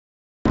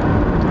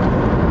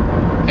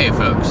Hey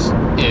folks,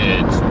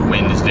 it's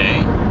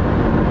Wednesday.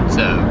 It's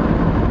a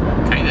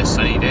kind of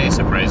sunny day,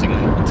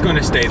 surprisingly. It's going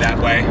to stay that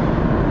way.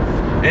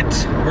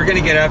 We're going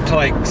to get up to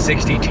like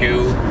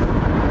 62,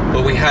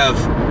 but we have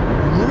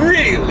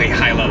really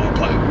high level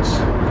clouds.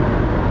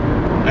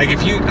 Like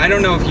I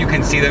don't know if you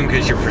can see them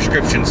because your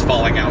prescription's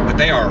falling out, but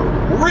they are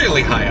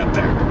really high up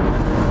there.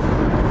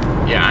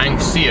 Yeah, I can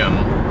see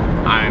them.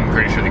 I'm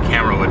pretty sure the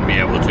camera wouldn't be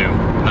able to,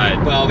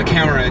 but... Well, the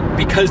camera,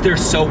 because they're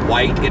so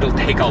white, it'll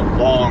take a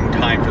long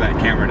time for that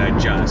camera to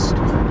adjust.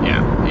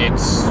 Yeah,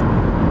 it's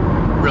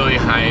really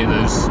high,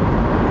 those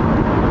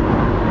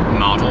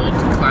mottled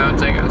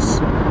clouds, I guess.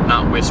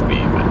 Not wispy,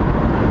 but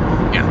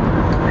yeah.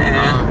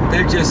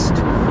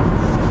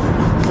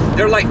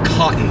 They're like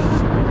cotton.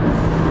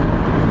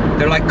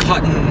 They're like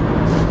cotton,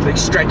 like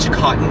stretched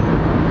cotton.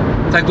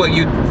 It's like what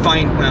you'd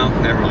find, well,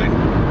 never mind.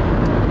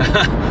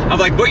 I'm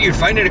like, what you'd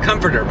find in a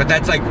comforter, but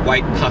that's like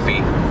white puffy.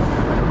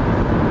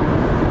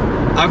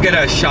 I'll get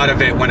a shot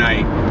of it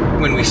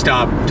when we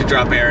stop to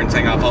drop air and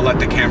thing off. I'll let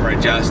the camera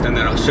adjust, and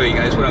then I'll show you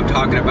guys what I'm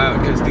talking about,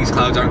 because these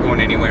clouds aren't going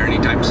anywhere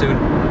anytime soon.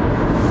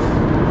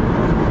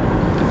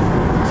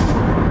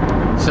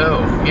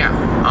 So, yeah,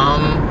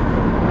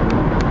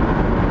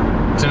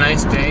 it's a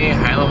nice day.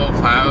 High level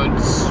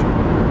clouds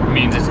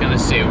means it's gonna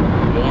stay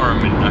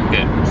warm and not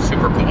get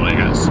super cold, I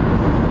guess.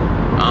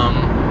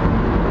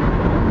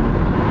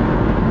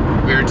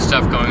 Weird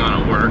stuff going on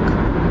at work.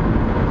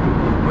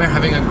 We're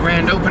having a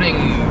grand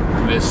opening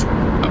this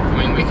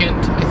upcoming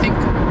weekend, I think.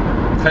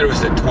 I thought it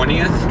was the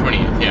 20th?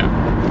 20th, yeah.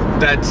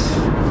 That's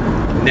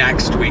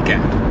next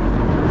weekend.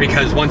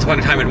 Because Once Upon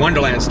a Time in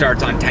Wonderland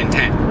starts on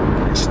 10/10,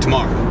 which is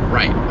tomorrow.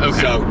 Right,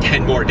 okay. So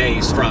 10 more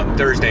days from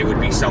Thursday would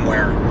be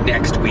somewhere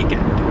next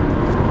weekend.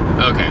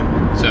 Okay,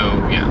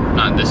 so yeah,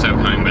 not this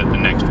upcoming, but the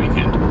next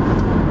weekend.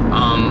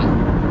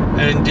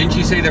 And didn't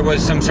you say there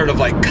was some sort of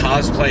like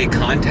cosplay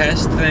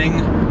contest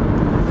thing?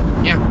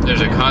 Yeah, there's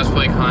a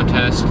cosplay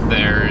contest.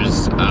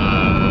 There's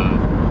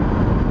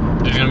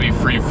gonna be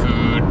free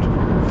food,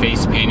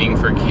 face painting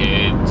for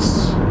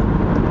kids,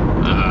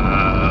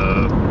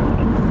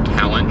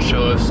 talent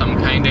show of some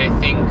kind, I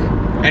think.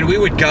 And we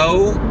would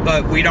go,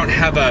 but we don't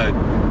have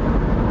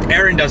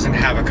Aaron doesn't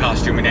have a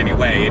costume in any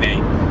way,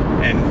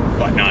 and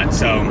whatnot,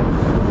 so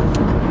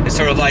it's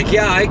sort of like,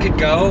 yeah, I could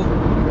go,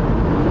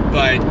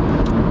 but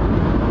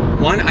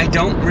one, I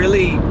don't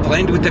really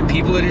blend with the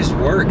people at his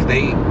work.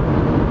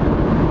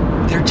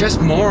 They're just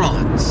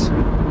morons.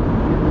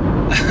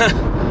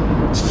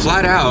 It's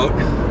flat out.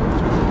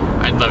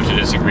 I'd love to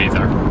disagree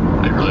there.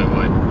 I really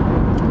would.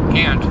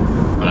 Can't,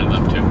 but I'd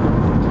love to.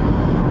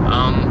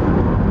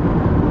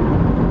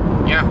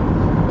 Yeah.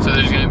 So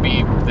there's gonna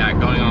be that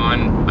going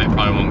on. I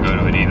probably won't go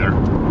to it either.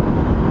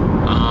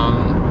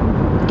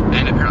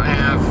 And apparently I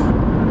have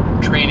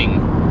training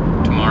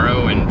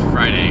tomorrow and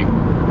Friday,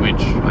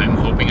 which I'm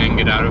hoping I can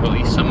get out of at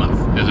least some of,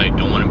 because I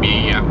don't want to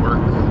be at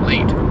work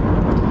late.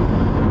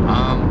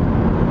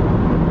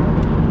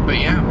 But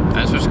yeah,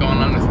 that's what's going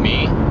on with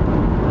me.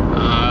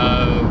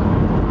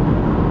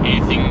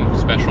 Anything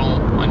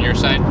special on your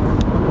side?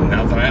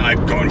 Nothing.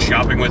 I'm going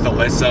shopping with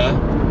Alyssa,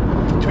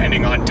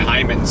 depending on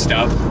time and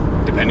stuff.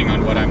 Depending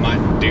on what I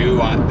might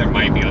do, there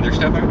might be other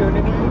stuff I'm doing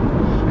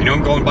tonight. I know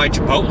I'm going by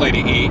Chipotle to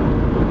eat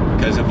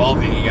because of all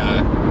the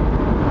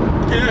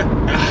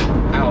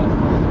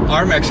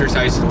arm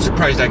exercise. I'm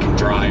surprised I can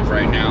drive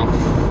right now.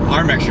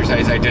 Arm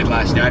exercise I did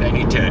last night. I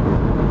need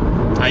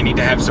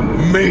to have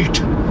some meat.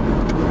 So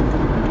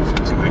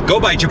I'm gonna go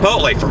by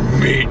Chipotle for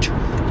meat.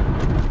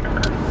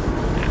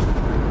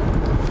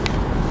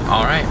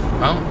 All right.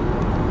 Well,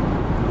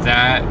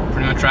 that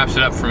pretty much wraps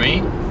it up for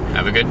me.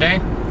 Have a good day.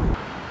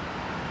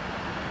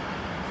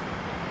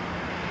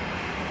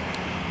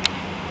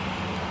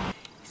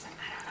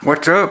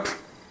 What's up?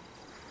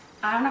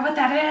 I don't know what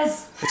that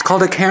is. It's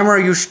called a camera,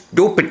 you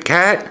stupid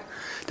cat.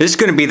 This is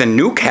gonna be the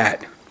new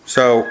cat.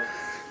 So,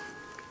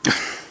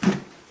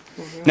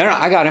 no,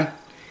 I got him.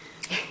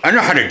 I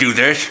know how to do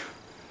this.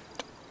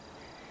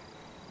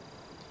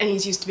 And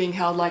he's used to being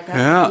held like that.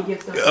 Yeah. He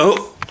gives those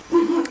Oh.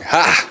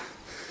 Ha.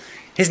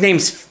 His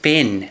name's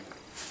Finn.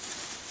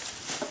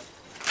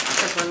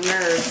 Because we're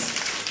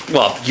nerds.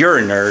 Well, you're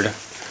a nerd.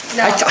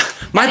 No.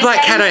 My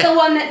black cat. He's the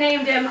one that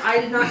named him. I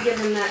did not give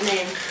him that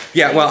name.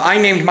 Yeah, well, I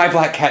named my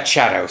black cat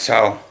Shadow,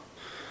 so.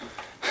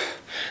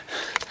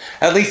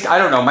 At least, I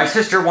don't know. My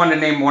sister wanted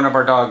to name one of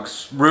our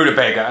dogs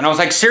Rutabaga. And I was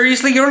like,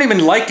 seriously? You don't even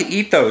like to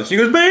eat those. She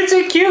goes, but it's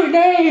a cute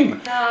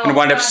name. No, and it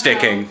wound up no.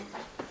 sticking.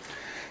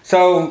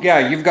 So, yeah,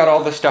 you've got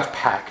all the stuff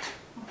packed.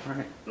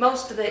 Right.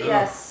 Most of it,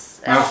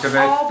 yes. Most of it?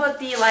 All but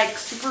the, like,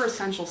 super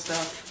essential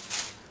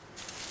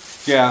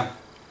stuff. Yeah.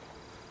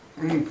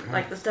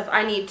 Like, the stuff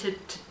I need to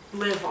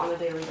live on a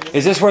daily basis.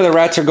 Is this where the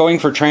rats are going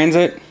for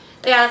transit?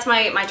 Yeah, that's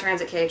my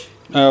transit cage.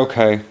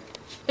 Okay.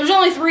 There's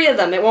only 3 of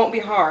them. It won't be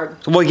hard.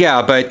 Well,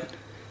 yeah, but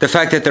the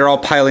fact that they're all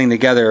piling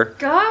together.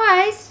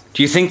 Guys!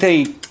 Do you think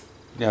they...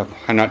 Yeah,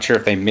 I'm not sure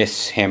if they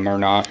miss him or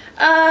not.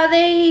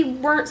 They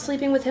weren't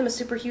sleeping with him a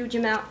super huge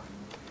amount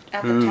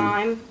at the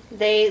time.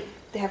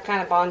 They have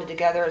kind of bonded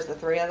together as the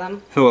three of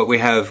them. So what we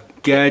have,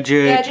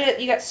 Gadget. Gadget,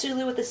 you got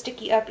Sulu with the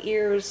sticky up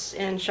ears,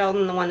 and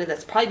Sheldon, the one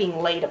that's probably being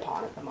laid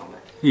upon at the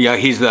moment. Yeah,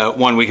 he's the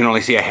one we can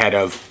only see a head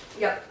of.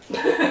 Yep.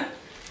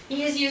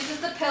 He is used as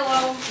the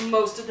pillow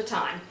most of the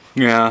time.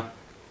 Yeah.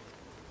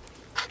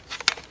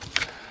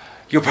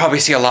 You'll probably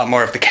see a lot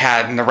more of the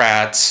cat and the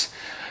rats.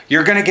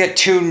 You're gonna get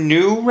 2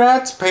 new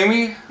rats,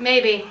 maybe?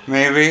 Maybe.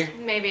 Maybe.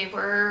 Maybe.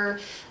 We're,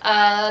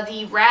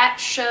 the rat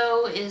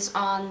show is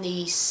on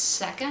the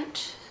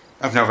 2nd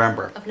Of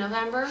November. of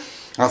November.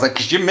 I was like,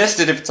 'cause you missed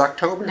it if it's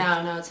October.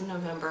 No, it's in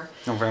November.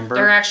 November?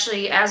 They're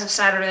actually, as of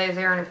Saturday,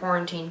 they're in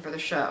quarantine for the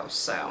show,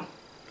 so.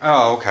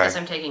 Oh, okay. Because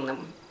I'm taking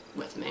them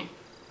with me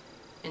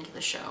into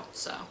the show,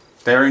 so.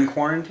 They're in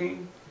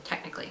quarantine?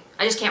 Technically.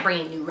 I just can't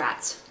bring any new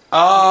rats.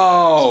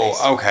 Oh,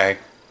 Space. okay.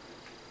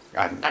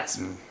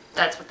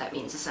 That's what that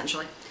means,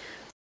 essentially.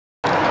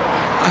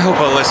 I hope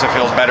Alyssa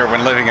feels better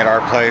when living at our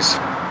place.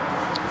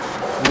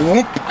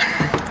 Whoop.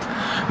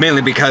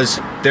 Mainly because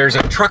there's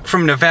a truck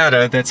from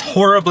Nevada that's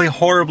horribly,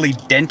 horribly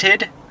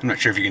dented. I'm not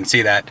sure if you can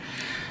see that.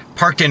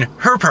 Parked in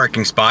her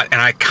parking spot,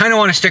 and I kind of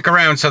want to stick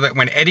around so that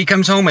when Eddie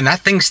comes home and that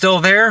thing's still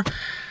there,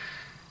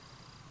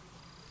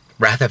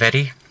 wrath of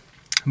Eddie.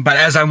 But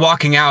as I'm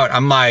walking out,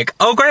 I'm like,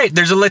 oh great,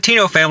 there's a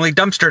Latino family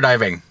dumpster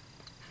diving.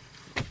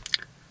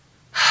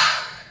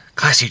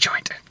 Classy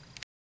joint.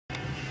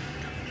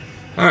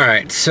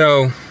 Alright,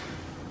 so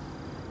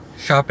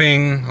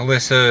shopping,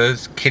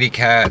 Alyssa's, kitty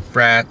cat,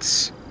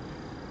 rats.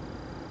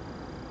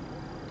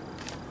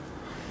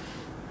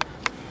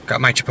 Got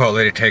my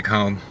Chipotle to take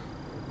home.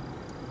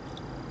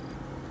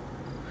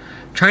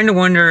 Trying to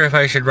wonder if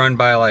I should run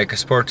by like a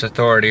Sports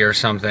Authority or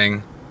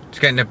something. It's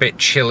getting a bit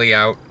chilly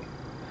out.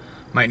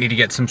 Might need to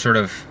get some sort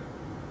of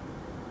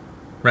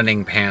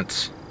running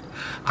pants.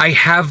 I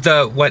have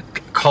the what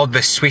called the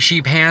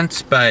swishy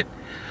pants, but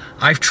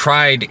I've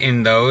tried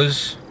in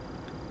those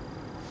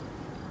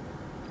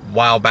a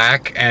while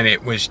back and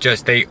it was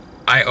just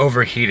I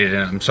overheated in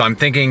them. So I'm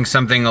thinking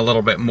something a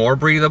little bit more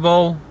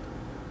breathable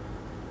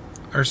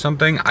or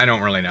something. I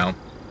don't really know.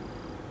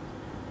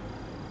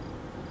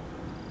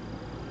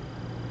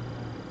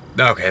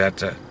 Okay,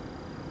 that's a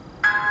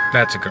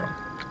girl.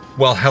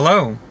 Well,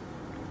 hello.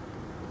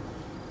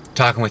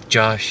 Talking with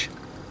Josh,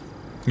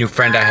 new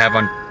friend I have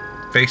on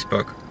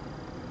Facebook.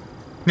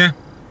 Yeah.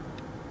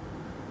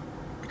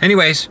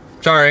 Anyways,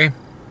 sorry.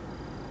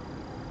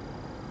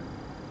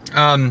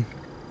 Yeah,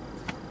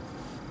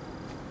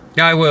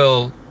 I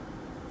will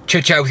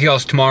chit chat with y'all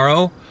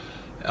tomorrow.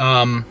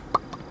 What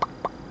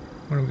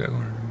do we got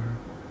going on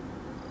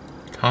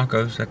tomorrow?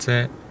 Tacos, that's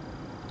it.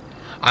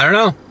 I don't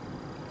know.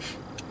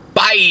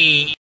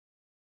 Bye!